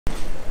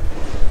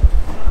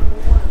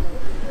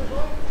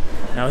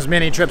Now as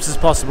many trips as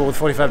possible with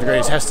 45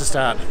 degrees has to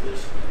start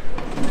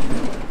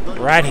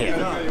right here.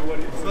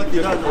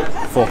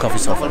 4 coffee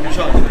sofa.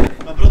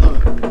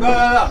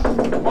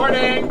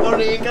 Morning!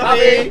 Morning,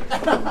 coffee!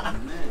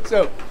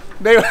 So,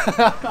 they and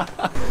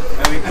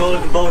we call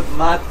it both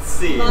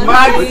Matsi.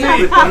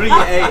 Matsi! With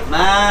 3-8.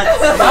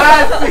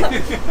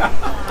 Matsi!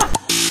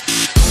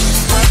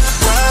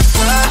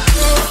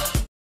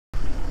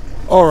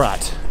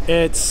 Alright,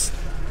 it's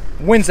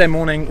Wednesday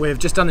morning. We've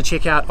just done the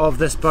checkout of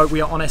this boat. We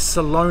are on a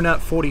Salona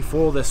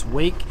 44 this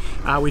week.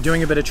 We're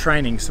doing a bit of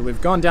training, so we've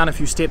gone down a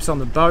few steps on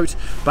the boat,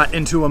 but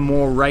into a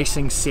more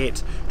racing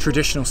set,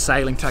 traditional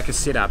sailing tucker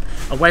setup.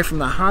 Away from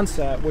the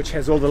Hansa, which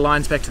has all the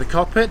lines back to the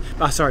cockpit,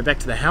 back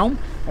to the helm,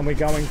 and we're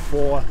going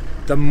for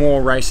the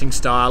more racing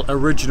style,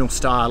 original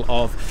style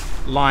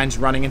of lines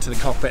running into the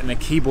cockpit and the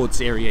keyboards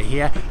area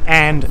here,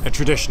 and a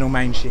traditional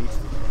main sheet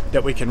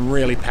that we can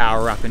really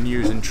power up and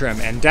use and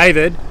trim. And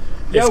David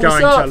is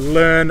going to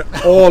learn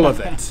all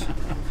of it.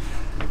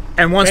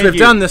 And once we've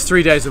done this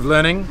 3 days of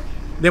learning,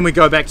 then we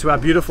go back to our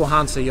beautiful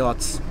Hansa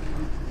yachts.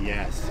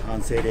 Yes,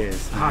 Hansa it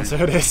is.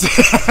 Hansa it is.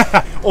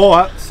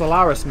 Or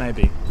Solaris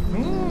maybe.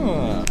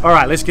 All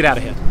right, let's get out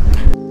of here.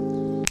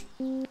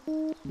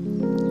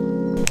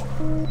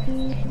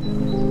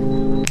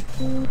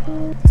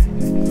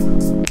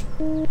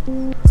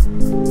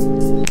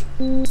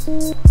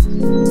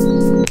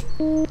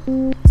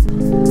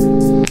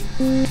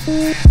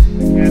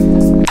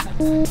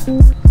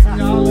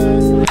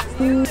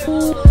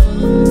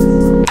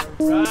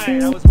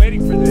 Right, I was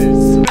waiting for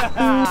this.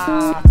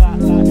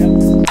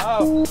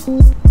 Oh.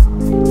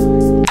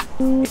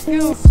 It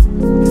feels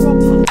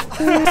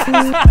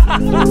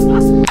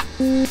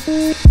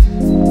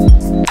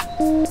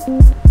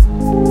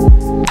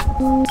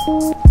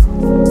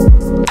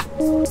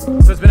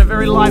So it's been a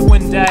very light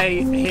wind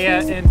day here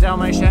in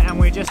Dalmatia, and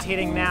we're just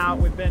heading now.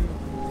 We've been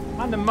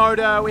under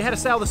motor. We had a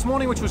sail this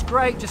morning, which was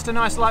great, just a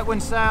nice light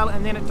wind sail,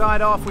 and then it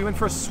died off. We went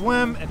for a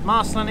swim at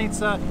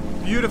Maslenica,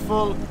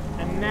 beautiful,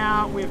 and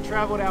now we've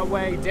traveled our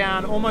way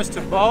down almost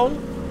to Bowl,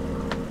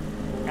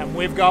 and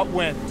we've got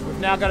wind. We've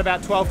now got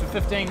about 12 to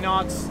 15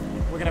 knots.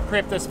 We're going to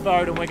prep this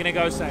boat and we're going to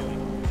go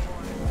sailing.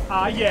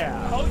 Ah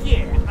yeah, oh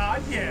yeah, ah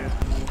yeah.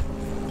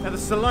 Now the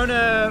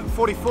Salona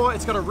 44,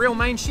 it's got a real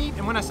main sheet,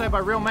 and when I say by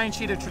real main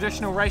sheet, a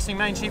traditional racing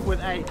main sheet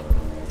with a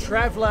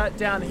traveller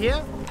down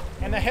here,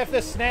 and they have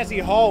this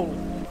snazzy hole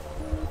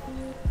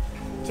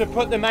to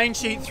put the main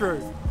sheet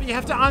through. But you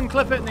have to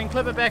unclip it and then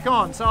clip it back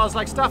on. So I was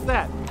like, stuff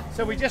that.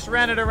 So we just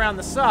ran it around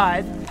the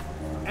side,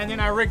 and then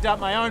I rigged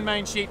up my own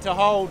main sheet to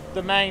hold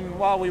the main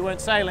while we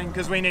weren't sailing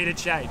because we needed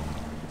shade.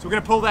 So we're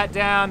gonna pull that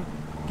down,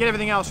 get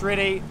everything else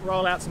ready,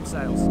 roll out some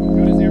sails.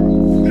 Go to zero.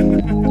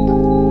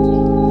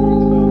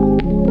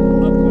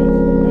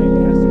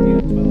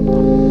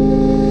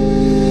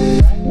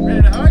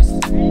 Ready to hoist?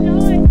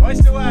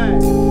 Hoist away.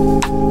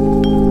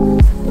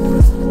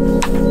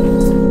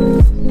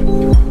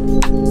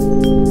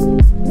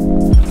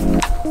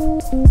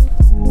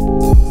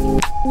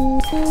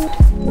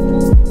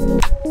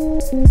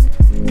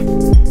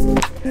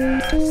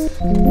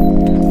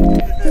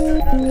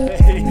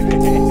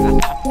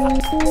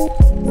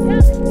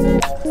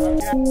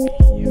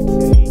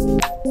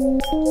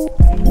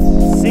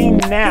 See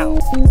now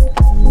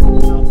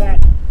how that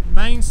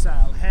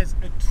mainsail has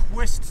a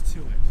twist to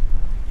it.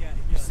 Yeah,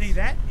 you see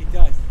that? It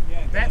does.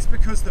 Yeah, that's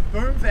because the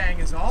boom vang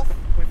is off.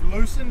 We've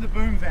loosened the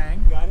boom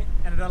vang. Got it.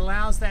 And it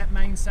allows that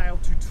mainsail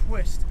to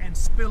twist and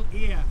spill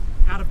air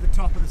out of the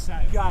top of the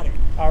sail. Got it.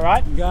 All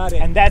right? Got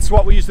it. And that's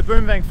what we use the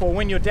boom vang for.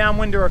 When you're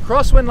downwind or a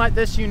crosswind like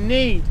this, you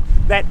need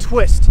that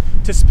twist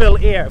to spill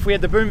air. If we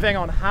had the boom vang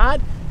on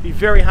hard, it'd be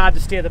very hard to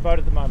steer the boat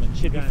at the moment.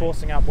 She'd be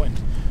forcing upwind.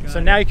 So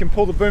now you can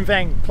pull the boom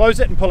vang, close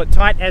it, and pull it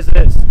tight as it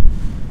is.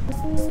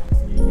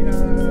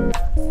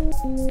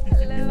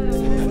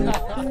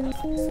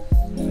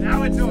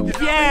 Now we're talking.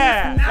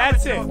 Yeah,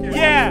 that's it.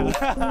 Yeah.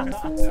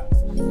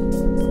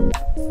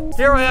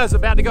 Here I is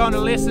about to go on to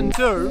lesson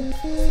 2,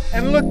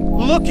 and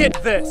look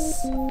at this.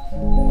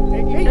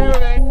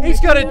 He's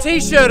got a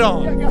t-shirt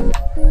on.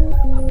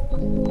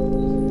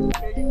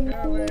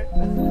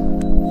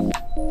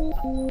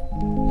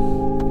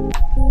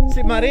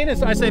 See,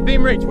 Marina's, I say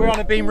beam reach. We're on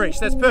a beam reach.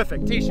 That's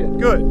perfect. T-shirt.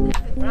 Good.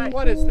 Right.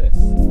 What is this?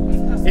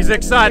 He's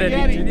excited.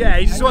 Yeah,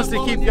 he just wants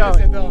to keep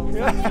going.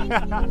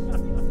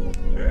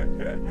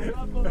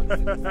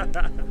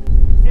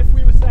 If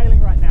we were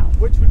sailing right now,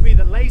 which would be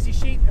the lazy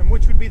sheet and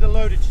which would be the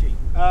loaded sheet?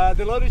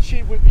 The loaded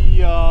sheet would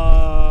be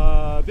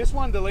this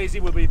one. The lazy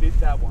would be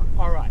that one.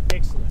 All right.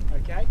 Excellent.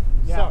 Okay.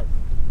 Yeah. So,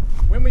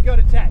 when we go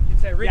to tack, you'd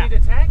say ready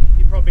to tack.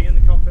 You're probably in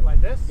the cockpit like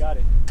this. Got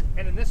it.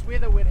 And in this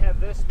weather, we'd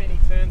have this many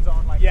turns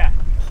on like that.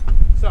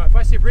 So if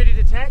I said ready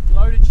to tack,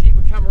 loaded sheet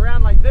would come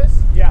around like this.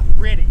 Yeah.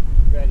 Ready.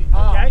 Ready.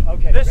 Okay.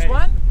 Okay. This ready.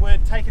 one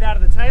would take it out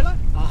of the tailor.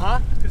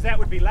 Because that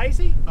would be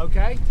lazy.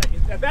 Okay. Take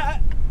it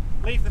about.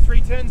 Leave the 3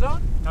 turns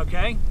on.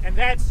 Okay. And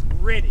that's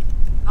ready.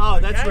 Oh,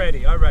 okay? that's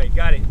ready. All right.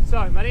 Got it.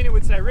 So Marina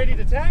would say ready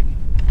to tack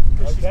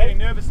because she's getting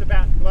nervous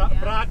about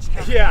barrage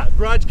coming. Yeah,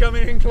 barrage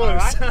coming in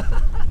close. All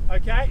right.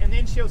 Okay. And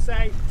then she'll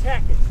say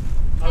tack it.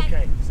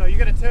 Okay, so you're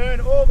going to turn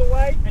all the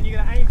way and you're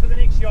going to aim for the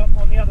next shot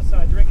on the other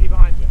side, directly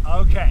behind you.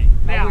 Okay.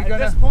 Now, at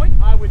this point,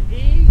 I would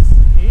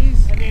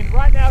ease, and then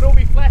right now it'll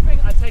be flapping.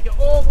 I take it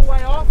all the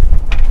way off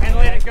and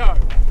let it go.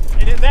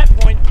 And at that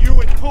point, you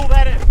would pull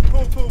that in.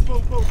 Pull.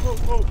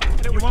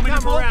 And it would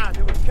come around.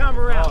 It would come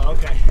around. Oh,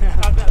 okay. No.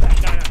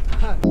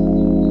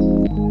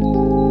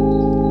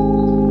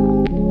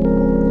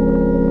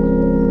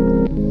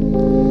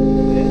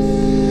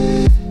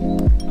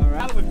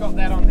 Alright, we've got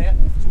that on there.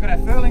 So we've got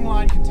our furling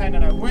line contained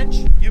in our winch.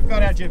 You've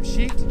got our jib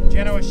sheet,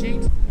 Genoa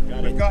sheet.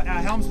 We've got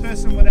our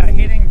helmsperson with our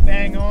heading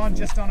bang on,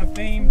 just on a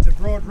beam to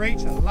broad reach.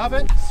 I love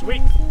it.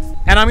 Sweet.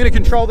 And I'm going to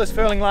control this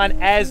furling line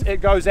as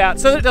it goes out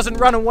so that it doesn't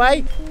run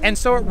away and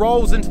so it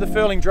rolls into the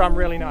furling drum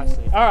really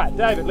nicely. All right,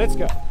 David, let's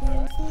go.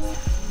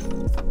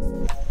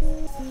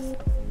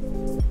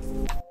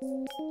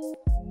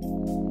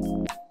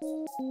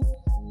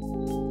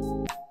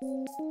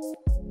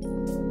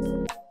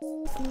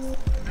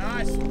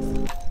 Nice.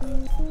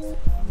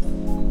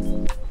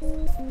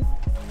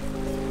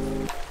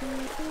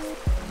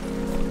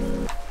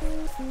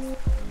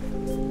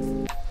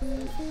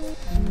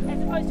 As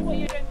opposed to what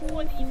you're doing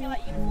before that you feel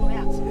like you're going to fall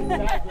out.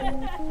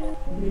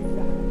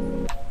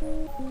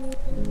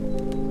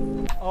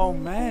 Oh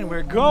man,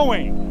 we're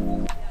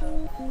going.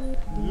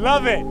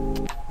 Love it.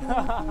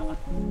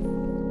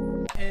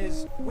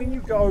 Is when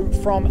you go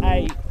from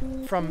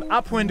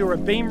upwind or a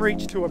beam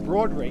reach to a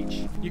broad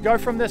reach, you go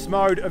from this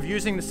mode of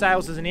using the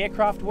sails as an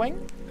aircraft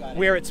wing,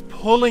 where it's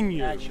pulling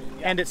you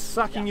and it's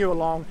sucking you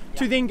along,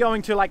 to then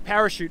going to like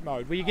parachute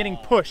mode, where you're getting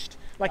pushed,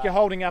 like you're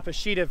holding up a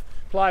sheet of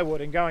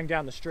plywood and going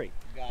down the street.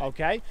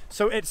 Okay,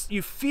 so it's,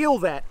 you feel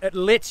that it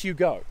lets you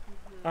go.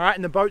 All right,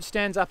 and the boat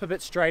stands up a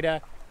bit straighter,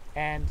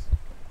 and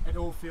it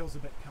all feels a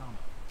bit calmer.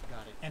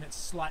 Got it. And it's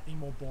slightly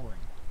more boring.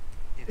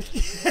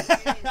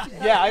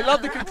 Yeah, I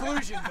love the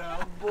conclusion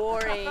though.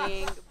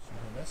 Boring.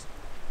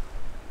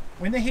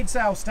 When the head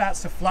sail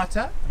starts to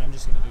flutter, and I'm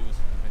just going to do this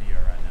for the video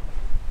right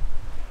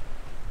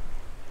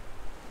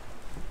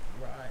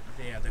now. Right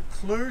there, the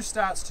clue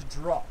starts to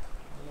drop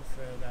a little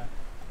further.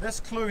 This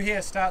clue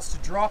here starts to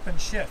drop and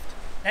shift.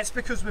 That's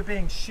because we're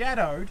being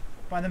shadowed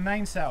by the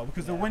mainsail,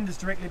 because the wind is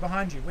directly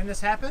behind you. When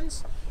this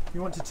happens,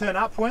 you want to turn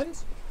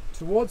upwind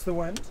towards the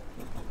wind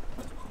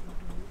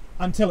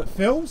until it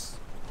fills,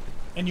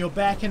 and you're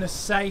back in a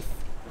safe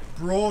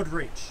broad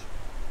reach.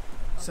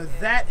 So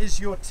that is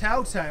your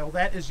telltale.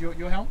 That is your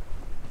helm.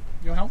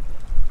 Your helm.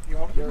 You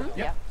hold it?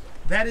 Yeah.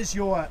 That is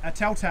your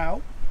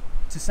telltale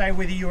to say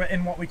whether you are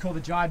in what we call the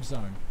jibe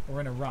zone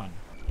or in a run.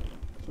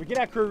 So we get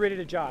our crew ready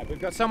to jibe. We've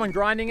got someone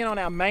grinding in on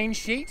our main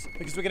sheet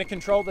because we're going to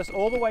control this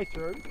all the way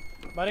through.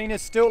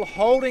 Marina's still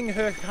holding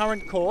her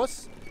current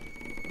course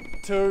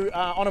to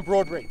on a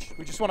broad reach.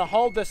 We just want to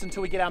hold this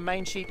until we get our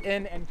main sheet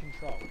in and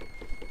control.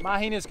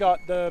 Mahina's got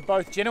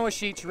both Genoa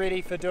sheets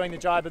ready for doing the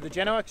jibe of the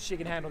Genoa because she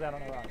can handle that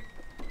on her own.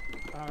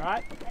 All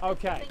right.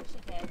 Okay.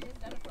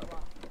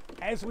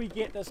 As we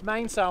get this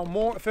mainsail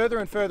further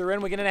and further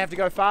in, we're going to have to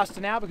go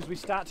faster now because we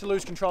start to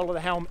lose control of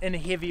the helm in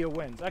heavier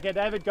winds. Okay,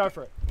 David, go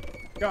for it.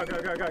 Go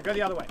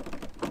the other way.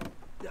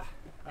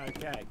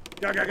 Okay.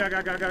 Go.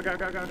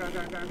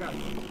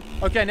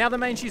 Okay, now the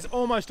main sheet's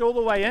almost all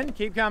the way in.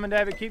 Keep coming,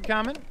 David, keep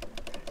coming.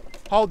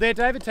 Hold there,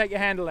 David, take your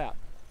handle out.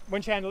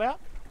 Winch handle out.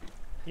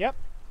 Yep.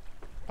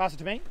 Pass it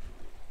to me.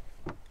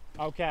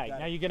 Okay,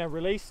 now you're going to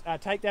release,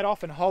 take that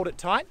off and hold it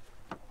tight.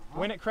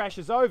 When it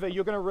crashes over,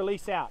 you're going to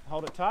release out.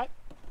 Hold it tight.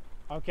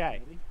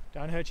 Okay,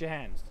 don't hurt your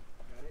hands.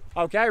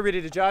 Okay,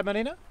 ready to jibe,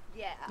 Marina?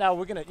 Yeah. Now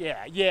we're going to,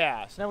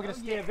 yeah. So now we're going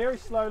to steer very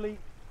slowly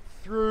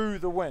through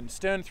the wind,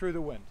 stern through the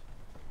wind.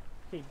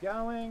 Keep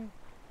going,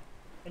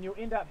 and you'll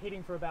end up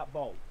heading for about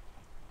bold.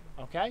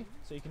 Okay,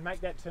 so you can make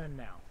that turn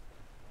now.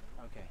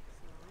 Okay.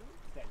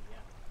 Steady,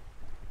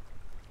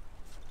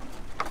 yeah.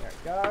 There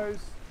it goes.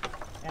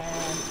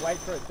 And wait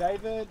for it,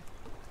 David.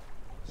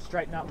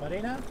 Straighten up,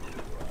 Marina.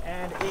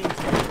 And ease.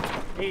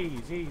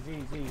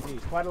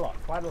 Quite a lot.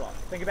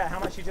 Think about how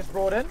much you just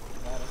brought in.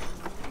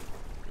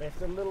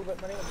 Left a little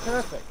bit, Marina.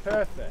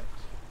 Perfect.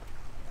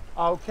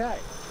 Okay.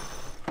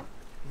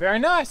 Very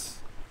nice.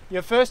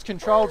 Your first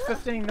controlled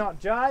 15-knot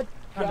jibe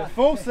under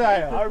full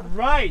sail. All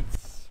right.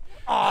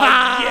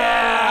 Oh,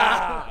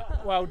 yeah!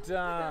 Well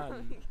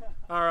done.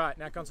 All right,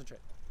 now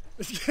concentrate.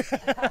 To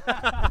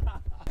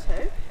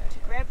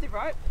grab the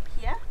rope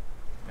here,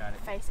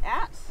 face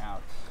out.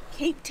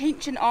 Keep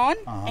tension on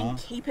and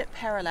keep it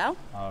parallel.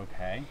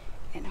 Okay.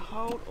 And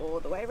hold all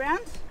the way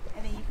around,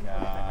 and then you can pull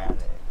it back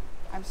around.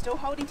 I'm still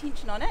holding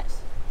tension on it,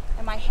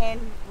 and my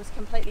hand was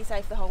completely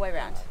safe the whole way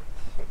around.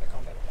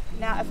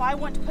 Now, if I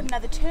want to put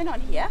another turn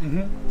on here,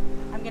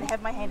 I'm going to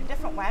have my hand a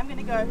different way. I'm going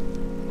to go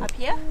up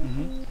here,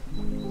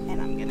 and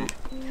I'm going to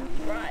come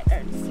right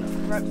and slip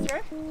the rope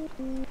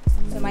through,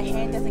 so my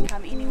hand doesn't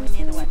come anywhere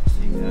near the wind.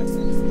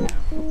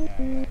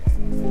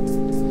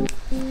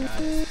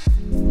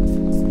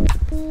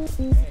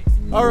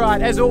 All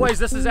right, as always,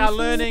 this is our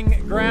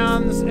learning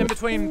grounds in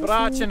between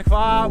Brach and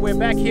Kva. We're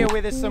back here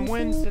where there's some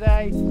winds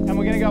today, and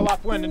we're going to go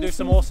upwind and do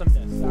some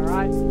awesomeness, all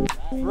right?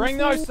 Bring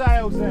those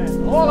sails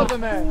in, all of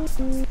them in.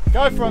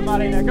 Go for it,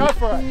 Marina, go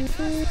for it.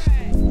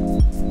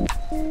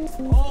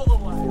 All the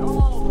way,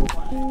 all the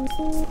way.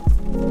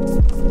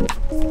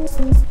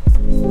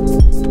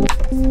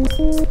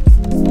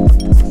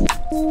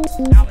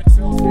 Now it's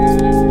all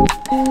good.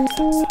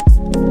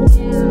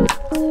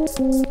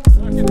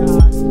 Looking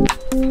nice.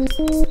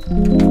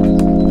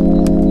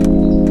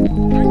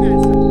 Bring that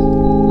sail.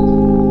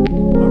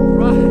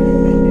 Alright.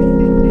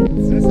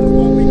 This is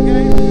what we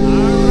came for.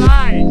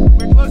 Alright.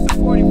 We're close to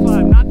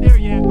 45. Not there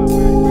yet, but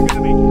we're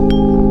gonna make it.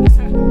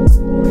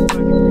 45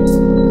 degrees.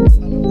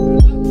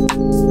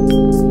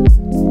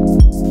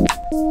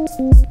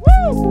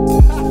 Woo!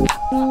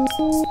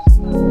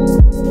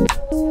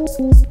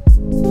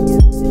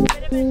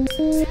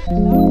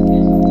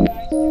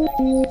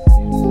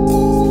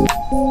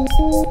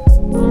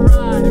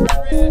 Alright,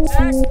 everybody ready to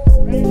tack?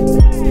 Ready to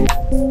tack.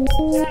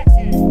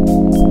 Tacking.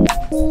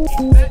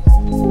 Keep it.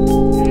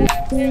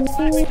 And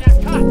slapping that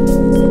cut.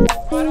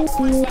 Right up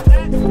points like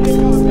that. And go,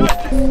 go,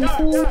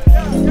 go,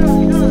 go,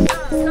 go. And again,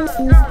 make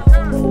sure wrap.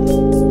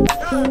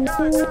 And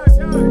through the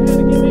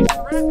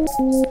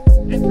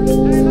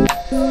tailor.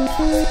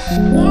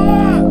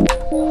 More!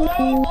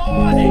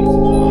 More! Heaps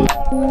more!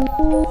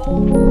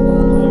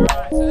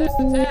 Alright, so that's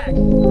the tack.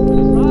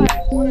 Right,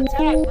 what a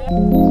tack,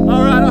 man.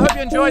 Alright, I hope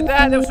you enjoyed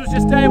that. This was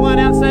just day one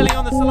out sailing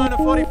on the Salona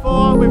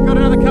 44. We've got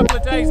another couple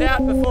of days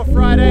out before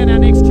Friday and our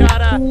next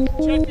charter.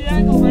 Check the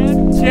angle,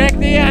 man. Check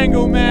the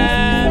angle,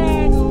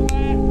 man.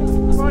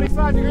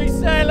 45 degrees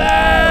sailing!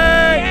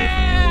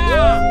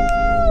 Yeah!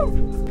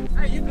 Woo!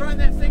 Hey, you grown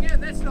that thing in?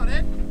 That's not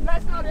it.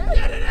 That's not it.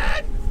 Get it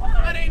in!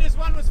 Marina's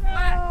one was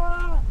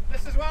flat.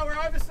 This is why we're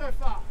over so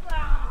far.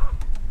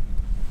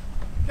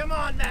 Come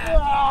on, man.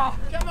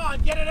 Come on,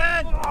 get it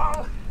in.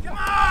 Come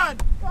on.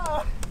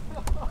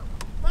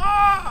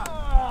 More!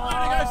 Way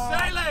to go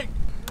sailing!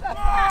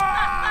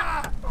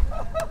 More!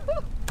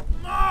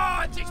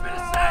 More! Teach me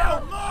to sail!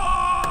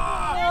 More!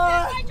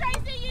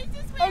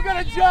 I'm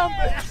gonna jump!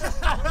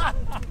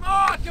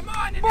 More! Come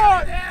on! You're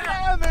nearly there!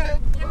 Damn it!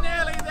 You're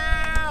nearly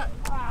there!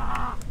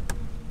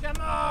 Come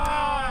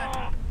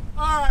on!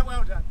 Alright,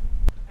 well done.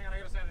 Hang on, I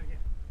gotta say that again.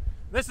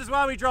 This is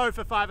why we drove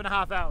for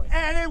 5.5 hours.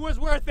 And it was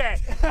worth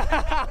it!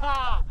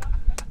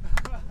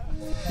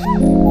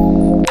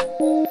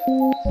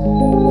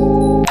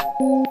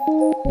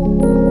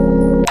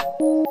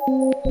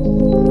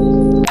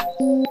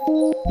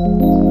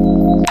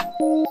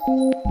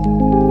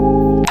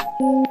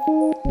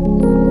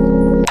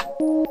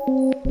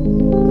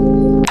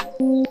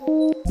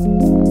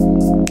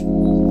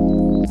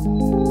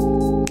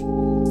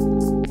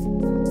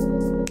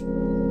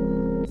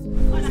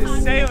 This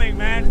is sailing,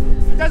 man.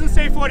 It doesn't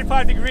say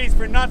 45 degrees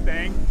for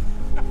nothing.